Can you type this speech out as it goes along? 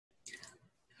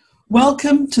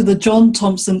Welcome to the John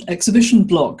Thomson exhibition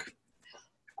blog.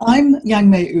 I'm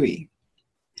Yang-May Ooi.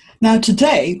 Now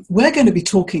today we're going to be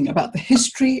talking about the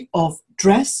history of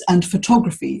dress and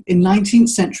photography in 19th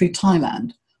century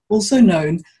Thailand, also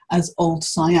known as Old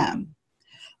Siam.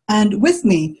 And with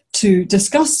me to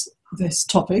discuss this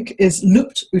topic is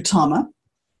Lupt Utama.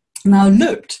 Now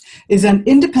Lupt is an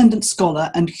independent scholar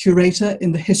and curator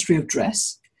in the history of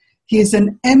dress. He is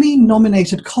an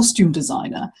Emmy-nominated costume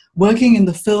designer working in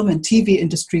the film and TV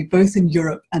industry both in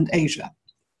Europe and Asia.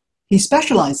 He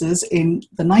specializes in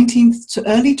the 19th to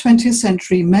early 20th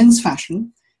century men's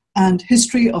fashion and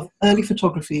history of early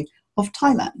photography of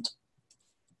Thailand.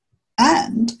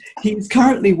 And he is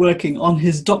currently working on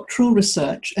his doctoral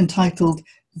research entitled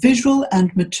Visual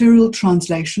and Material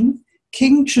Translation,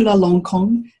 King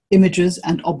Chulalongkorn, Images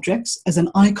and Objects as an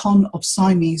Icon of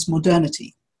Siamese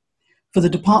Modernity, for the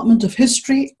Department of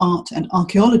History, Art and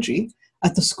Archaeology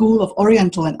at the School of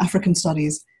Oriental and African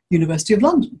Studies, University of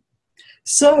London.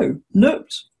 So,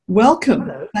 Lupt, welcome.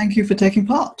 Hello. Thank you for taking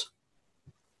part.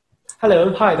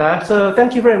 Hello, hi there. So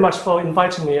thank you very much for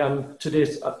inviting me to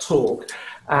this talk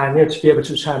and to be able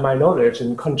to share my knowledge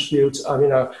and contribute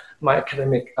my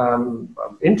academic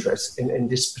interest in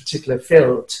this particular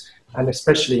field, and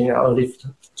especially early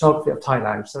photography of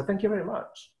Thailand. So thank you very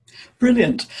much.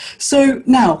 Brilliant. So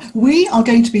now we are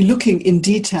going to be looking in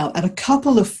detail at a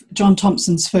couple of John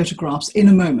Thomson's photographs in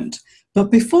a moment.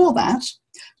 But before that,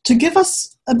 to give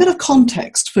us a bit of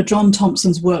context for John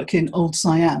Thomson's work in Old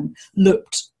Siam,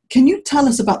 Lupt, can you tell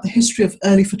us about the history of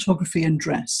early photography and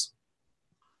dress?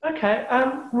 Okay,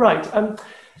 right.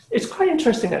 It's quite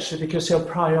interesting actually, because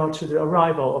prior to the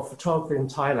arrival of photography in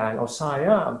Thailand or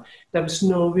Siam, there was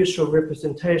no visual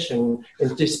representation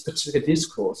in this particular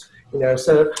discourse.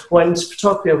 So when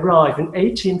photography arrived in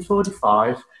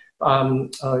 1845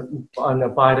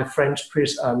 by the French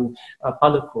priest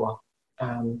Balacour,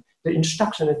 the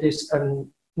introduction of this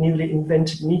newly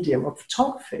invented medium of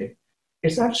photography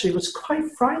was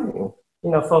quite frightening.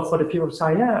 For the people of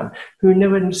Siam, who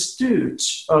never understood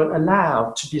or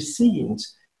allowed to be seen,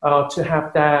 to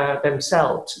have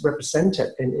themselves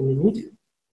represented in the medium.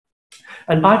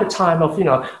 And by the time of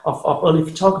early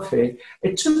photography,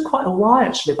 it took quite a while,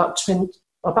 actually,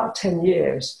 about 10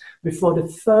 years before the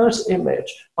first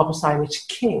image of a Siamese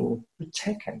king was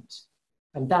taken,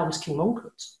 and that was King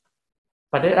Mongkut.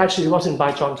 But it actually wasn't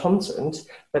by John Thomson,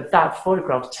 but that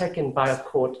photograph was taken by a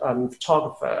court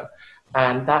photographer,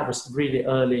 and that was really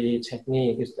early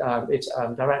technique. It's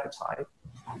daguerreotype.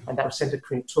 And that was sent to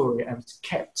Queen Victoria and was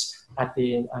kept at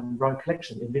the Royal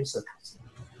Collection in Windsor Castle.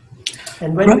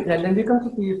 And then we're going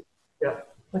to be,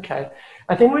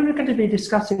 I think when we're going to be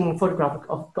discussing a photograph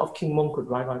of King Mongkut,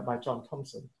 right, by John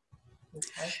Thomson.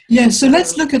 Okay. Yeah, so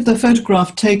let's look at the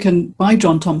photograph taken by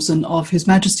John Thomson of His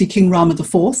Majesty King Rama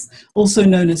IV, also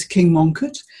known as King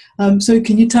Mongkut. So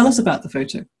can you tell us about the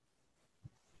photo?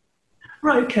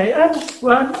 Right, okay.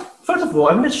 Well, first of all,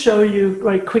 I'm going to show you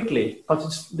very quickly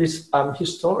this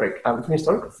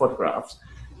historical photographs.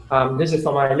 This is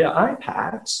from my little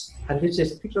iPad, and this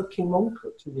is a picture of King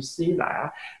Mongkut, you see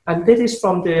there. And this is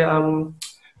from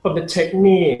the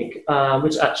technique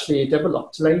which actually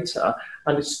developed later,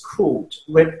 and it's called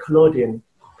wet collodion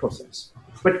process.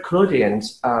 Wet collodion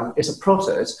is a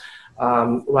process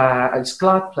where it's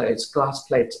glass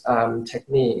plate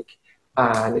technique.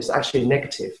 And it's actually a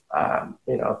negative,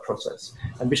 process,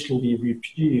 and which can be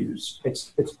reproduced.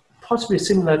 It's possibly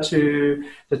similar to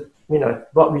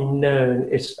what we know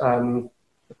is kind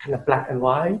of black and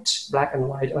white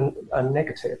and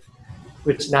negative,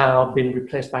 which now been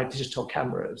replaced by digital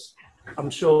cameras. I'm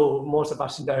sure most of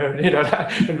us know,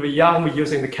 that when we're young, we're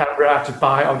using the camera to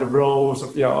buy all the rolls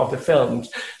of the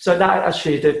films. So that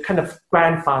actually the kind of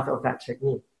grandfather of that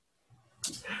technique.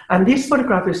 And this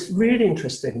photograph is really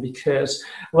interesting because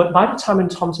by the time when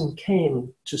Thomson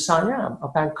came to Siam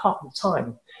or Bangkok at the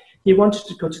time, he wanted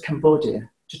to go to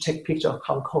Cambodia to take pictures of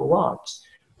Angkor Wat.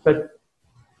 But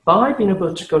by being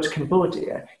able to go to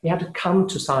Cambodia, he had to come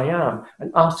to Siam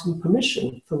and ask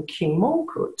permission from King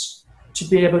Mongkut to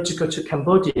be able to go to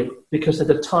Cambodia, because at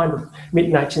the time of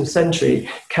mid-19th century,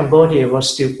 Cambodia was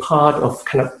still part of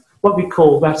kind of what we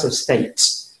call vassal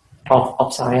states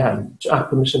of Siam, to ask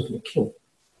permission from the king.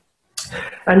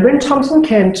 And when Thomson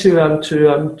came to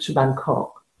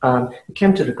Bangkok, he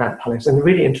came to the Grand Palace, and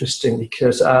really interesting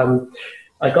because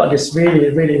I got this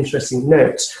really interesting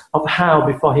note of how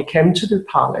before he came to the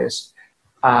palace,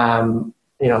 one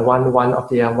of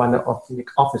the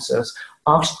officers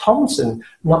asked Thomson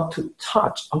not to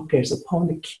touch or gaze upon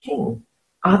the king,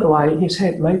 otherwise his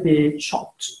head might be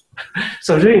chopped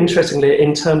So really interestingly,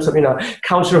 in terms of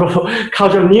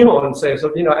cultural nuances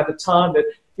of at the time that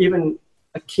even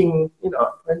a king,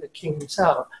 when the king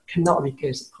himself cannot be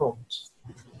gazed upon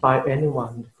by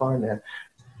anyone, foreigner.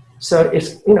 So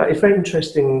it's it's very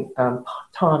interesting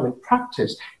time and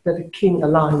practice that the king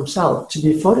allow himself to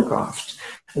be photographed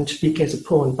and to be gazed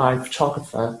upon by the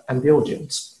photographer and the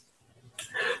audience.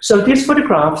 So these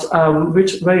photographs,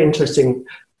 which are very interesting.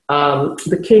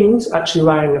 The king's actually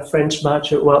wearing a French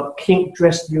king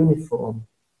dress uniform,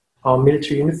 or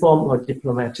military uniform, or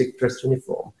diplomatic dress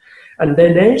uniform. And the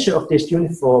nature of this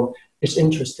uniform is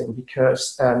interesting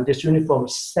because this uniform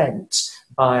was sent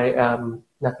by Emperor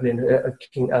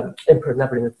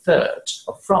Napoleon III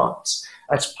of France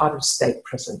as part of state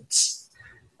presents.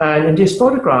 And in this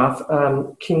photograph,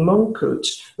 King Mongkut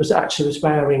was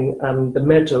wearing the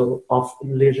medal of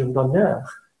Légion d'honneur,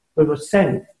 which was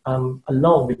sent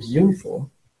along with his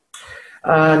uniform.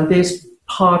 And this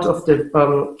part of the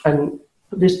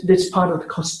this part of the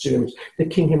costumes, the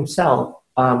king himself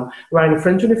wearing a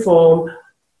French uniform,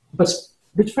 but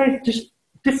with very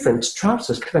different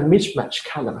trousers, kind of mismatched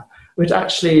color, which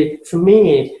actually, for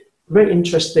me, very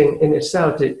interesting in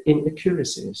itself, the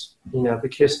inaccuracies,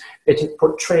 because it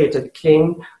portrayed that the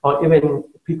king or even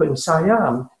people in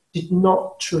Siam did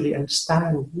not truly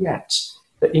understand yet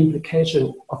the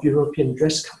implication of European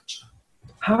dress culture.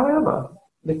 However,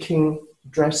 the king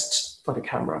dressed for the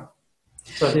camera.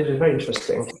 So this is very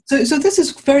interesting. So this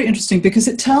is very interesting because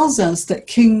it tells us that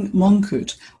King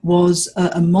Mongkut was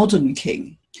a modern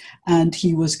king, and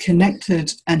he was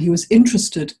connected and he was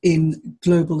interested in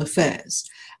global affairs,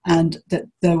 and that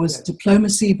there was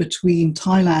diplomacy between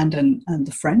Thailand and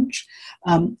the French,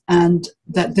 and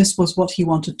that this was what he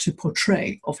wanted to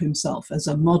portray of himself as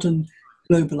a modern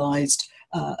globalized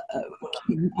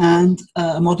king and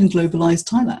a modern globalized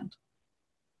Thailand.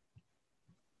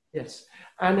 Yes.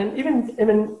 And then even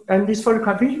this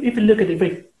photograph, if you look at it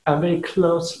very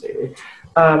closely,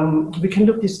 we can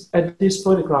look at this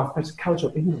photograph as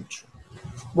cultural inventory.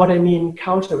 What I mean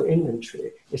cultural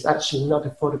inventory is actually not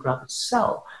the photograph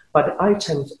itself, but the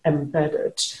items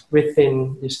embedded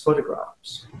within these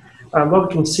photographs. What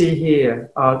we can see here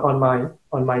on my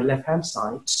left-hand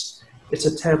side is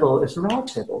a table, it's a round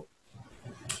table.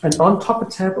 And on top of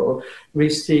the table, we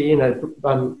see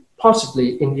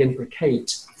possibly Indian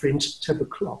brocade French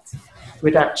tablecloth,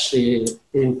 which actually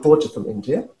imported from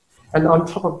India. And on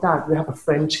top of that, we have a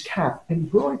French cap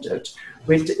embroidered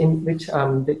with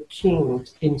the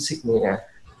king's insignia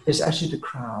is actually the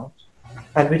crown,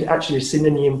 and which actually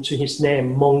synonym to his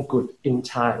name, Mongkut in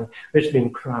Thai, which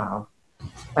means crown.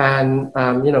 And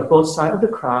both sides of the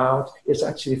crown is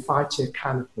actually 5-tier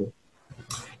canopy.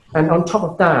 And on top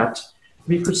of that,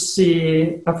 we could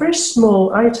see a very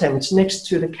small item next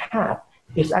to the cap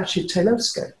is actually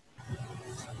telescope,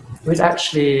 which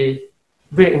actually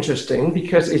very interesting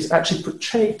because it's actually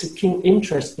portrayed the king's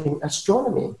interest in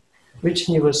astronomy, which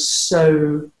he was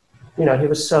so, he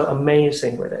was so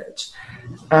amazing with it.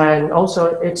 And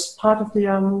also it's part of the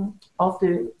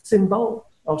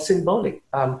symbolic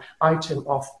item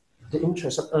of the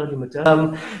interest of early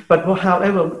modernity. But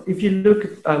however, if you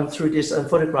look through this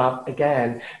photograph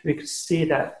again, we could see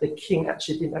that the king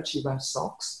didn't wear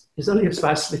socks. He only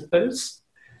wears slippers.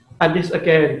 And this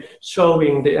again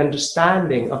showing the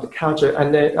understanding of the culture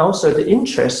and then also the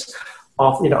interest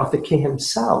of of the king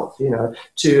himself,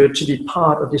 to be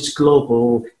part of this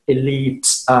global elite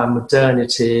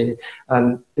modernity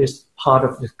and this part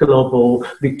of the global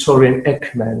Victorian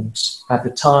element at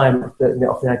the time of the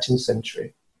 19th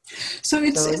century. So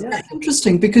it's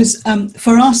interesting because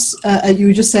for us, you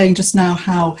were just saying just now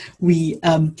how we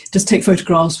just take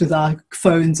photographs with our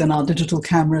phones and our digital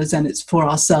cameras, and it's for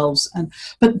ourselves.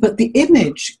 But the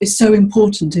image is so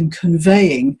important in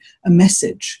conveying a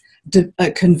message,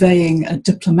 conveying a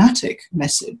diplomatic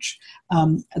message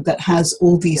that has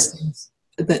all these things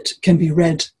that can be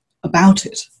read about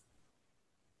it.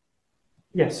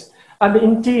 Yes.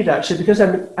 Indeed, actually, because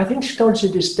I think still to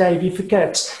this day we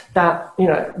forget that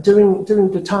during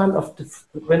the time of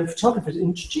when photography was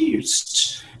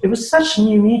introduced, it was such a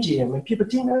new medium and people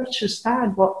didn't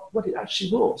understand what it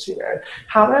actually was.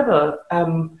 However,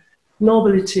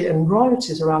 nobility and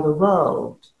royalties around the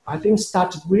world, I think,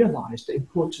 started to realize the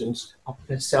importance of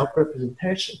their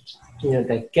self-representation.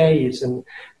 Their gaze and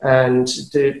then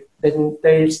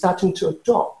they starting to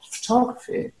adopt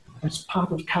photography as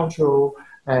part of cultural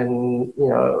and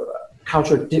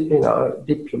cultural,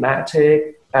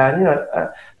 diplomatic, and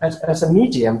as a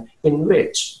medium in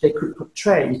which they could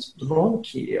portray the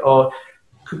monarchy or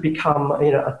could become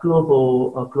a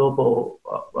global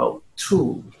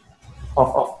tool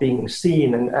of being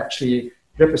seen and actually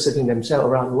representing themselves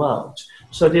around the world.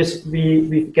 So this we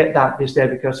get that these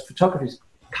days because photography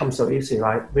comes so easy,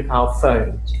 right? With our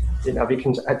phones, we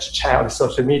can actually share on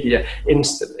social media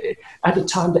instantly. At the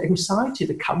time, the anxiety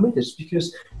that comes with this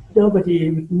because nobody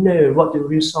would know what the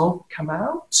result come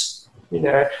out.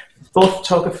 Both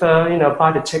photographer, by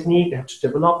the technique, they have to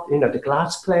develop, the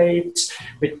glass plates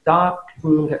with dark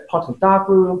room, that pot and dark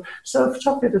room. So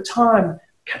photography at the time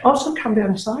also come with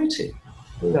anxiety,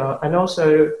 and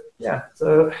also,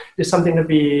 so there's something that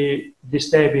this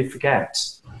day we forget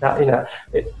that,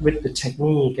 with the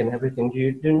technique and everything,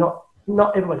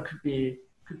 not everyone could be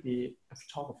a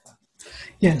photographer.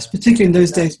 Yes, particularly in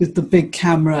those days with the big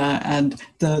camera and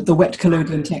the wet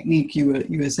collodion technique you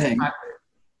were saying. Exactly.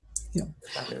 Yeah.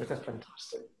 Exactly. That's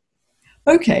fantastic.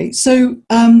 Okay, so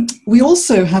we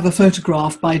also have a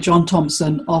photograph by John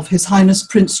Thomson of His Highness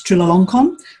Prince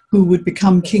Chulalongkorn, who would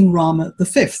become King Rama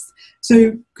V.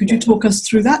 So could you talk us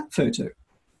through that photo?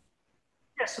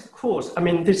 Yes, of course. I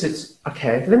mean, this is,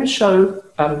 okay, let me show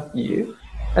you.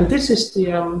 And this is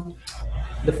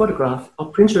the photograph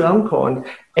of Prince Chulalongkorn,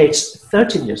 aged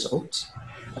 13 years old.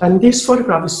 And this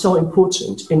photograph is so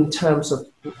important in terms of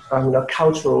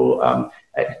cultural,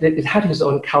 it had his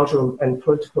own cultural and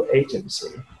political agency.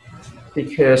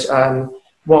 Because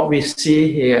what we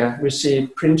see here, we see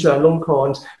Prince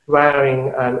Chulalongkorn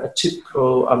wearing a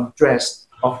typical dress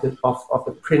of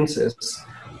the princess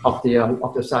of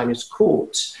the Siamese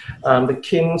court. The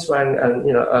king's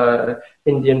wearing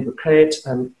Indian brocade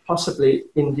and possibly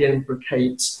Indian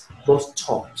brocade, both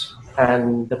tops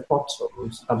and the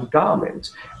bottoms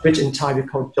garment, which in Thai we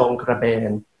call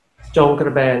jong-graben.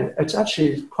 Jong-graben, it's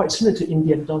actually quite similar to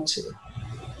Indian dhoti.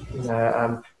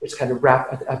 It's kind of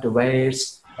wrapped at the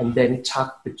waist and then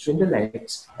tucked between the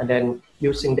legs, and then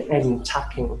using the end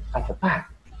tucking at the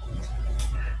back.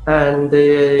 And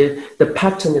the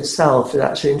pattern itself is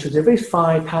actually interesting. Very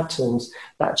fine patterns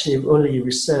that actually only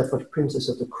reserved for the princes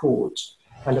of the court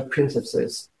and the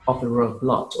princesses of the royal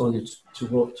blood only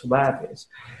to wear this.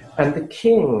 And the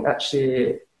king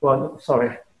actually,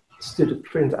 still the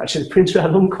prince, actually Prince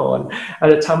Chulalongkorn at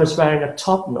the time was wearing a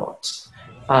top knot,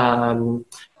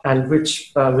 and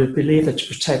which we believe that to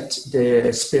protect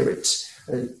the spirit,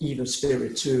 evil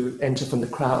spirit, to enter from the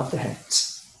crown of the head.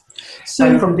 So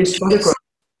and from this photograph.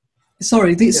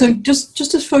 Sorry, so just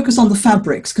to focus on the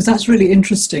fabrics, because that's really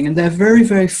interesting, and they're very,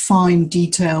 very fine,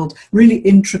 detailed, really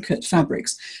intricate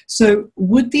fabrics. So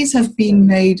would these have been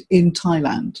made in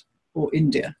Thailand or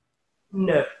India?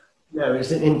 No, it's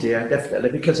in India,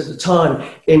 definitely, because at the time,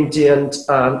 Indian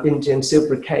silk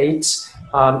brocades,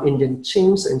 Indian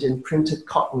chins, Indian printed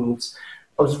cottons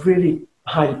was really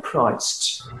highly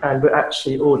priced and were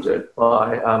actually ordered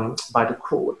by the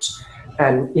court.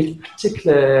 And each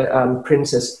particular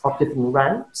princess of different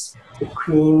ranks, the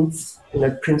queens,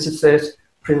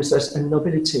 princess and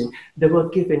nobility, they were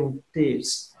given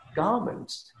these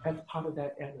garments as part of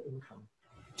their annual income.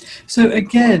 So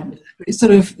again, it's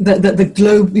sort of the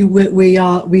globe.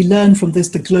 We learn from this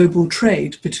the global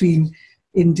trade between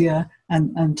India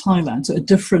and Thailand. So a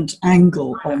different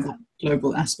angle on that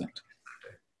global aspect.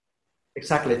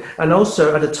 Exactly, and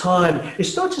also at the time,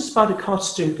 it's not just about the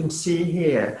costume. You can see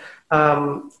here.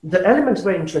 The element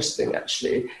very interesting,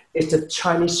 actually, is the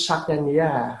Chinese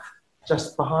chandelier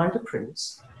just behind the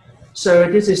prince. So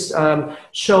this is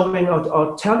showing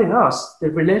or telling us the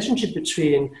relationship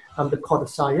between the court of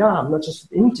Siam, not just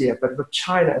with India, but with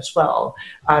China as well.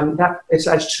 And that is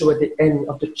actually at the end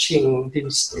of the Qing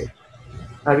dynasty.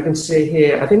 We can see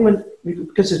here, I think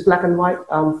because it's black and white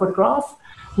photograph,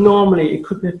 normally it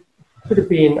could have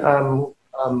been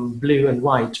blue and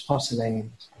white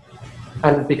porcelain.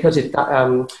 And because it's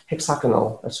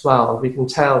hexagonal as well, we can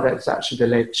tell that it's actually the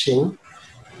late Qing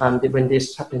when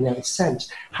this chandelier was sent.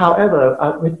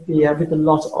 However, with the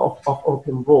loss of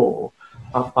opium war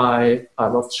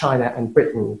of China and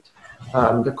Britain,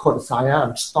 the court of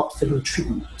Siam stopped sending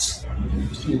tributes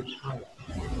to China,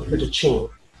 to the Qing,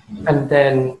 and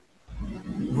then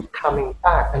coming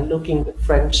back and looking at the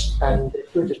French and the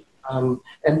British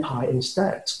empire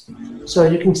instead. So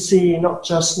you can see not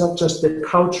just the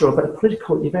cultural but the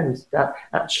political events that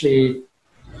actually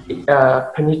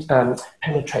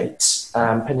penetrate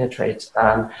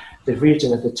the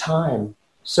region at the time.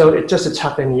 So it just a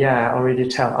chandelier already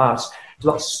tell us a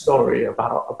lot of story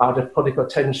about the political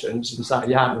tensions in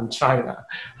Siam and China.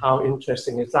 How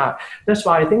interesting is that? That's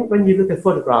why I think when you look at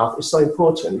photograph, it's so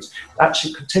important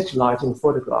actually contextualizing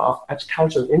photograph as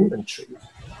cultural inventory,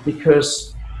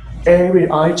 because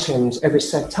every item, every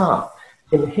setup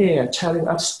in here telling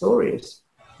us stories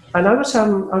And I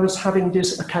was having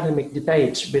this academic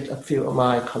debate with a few of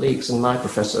my colleagues and my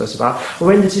professors about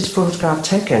when is this photograph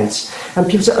taken. And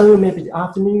people say, oh, maybe the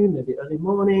afternoon, maybe early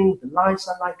morning, the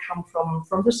sunlight come from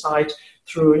the side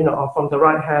through, or from the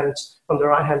right hand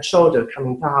shoulder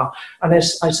coming down. And I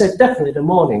said, definitely the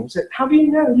morning. I said, how do you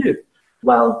know, Luke?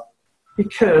 Well,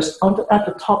 because at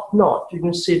the top knot, you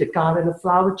can see the garden of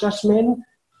flower jasmine.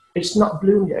 It's not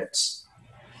bloom yet.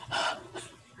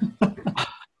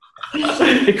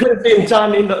 It could have been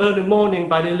done in the early morning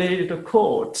by the lady of the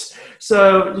court.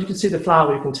 So you can see the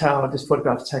flower, you can tell this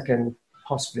photograph is taken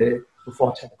possibly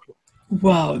before 10 o'clock.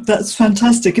 Wow, that's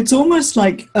fantastic. It's almost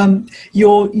like when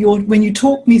you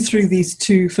talk me through these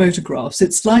two photographs,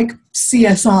 it's like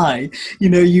CSI,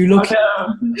 you look at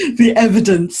the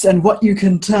evidence and what you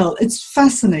can tell. It's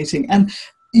fascinating. And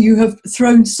you have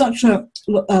thrown such a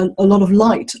lot of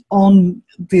light on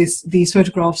these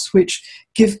photographs, which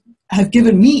have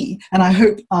given me, and I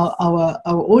hope our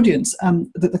audience,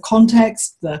 the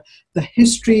context, the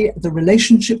history, the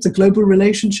relationships, the global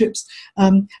relationships,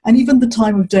 and even the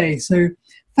time of day. So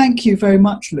thank you very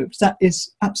much, Lupt. That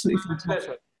is absolutely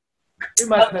fantastic. It's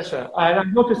my pleasure. I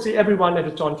hope to see everyone at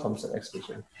the John Thomson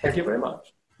exhibition. Thank you very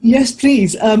much. Yes,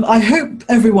 please. I hope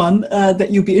everyone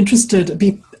that you'll be interested,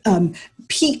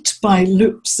 piqued by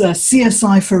Lupt's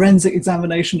CSI forensic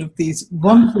examination of these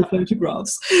wonderful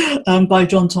photographs by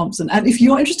John Thomson. And if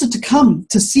you're interested to come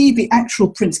to see the actual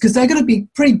prints, because they're going to be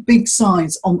pretty big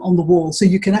size on the wall, so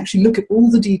you can actually look at all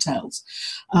the details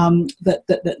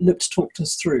that Lupt talked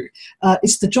us through.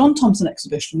 It's the John Thomson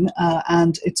exhibition,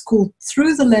 and it's called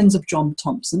Through the Lens of John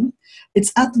Thomson.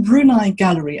 It's at the Brunei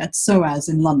Gallery at SOAS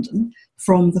in London,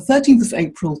 from the 13th of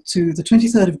April to the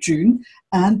 23rd of June.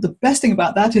 And the best thing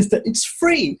about that is that it's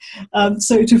free.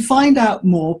 So to find out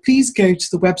more, please go to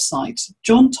the website,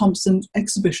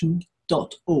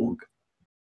 johnthomsonexhibition.org.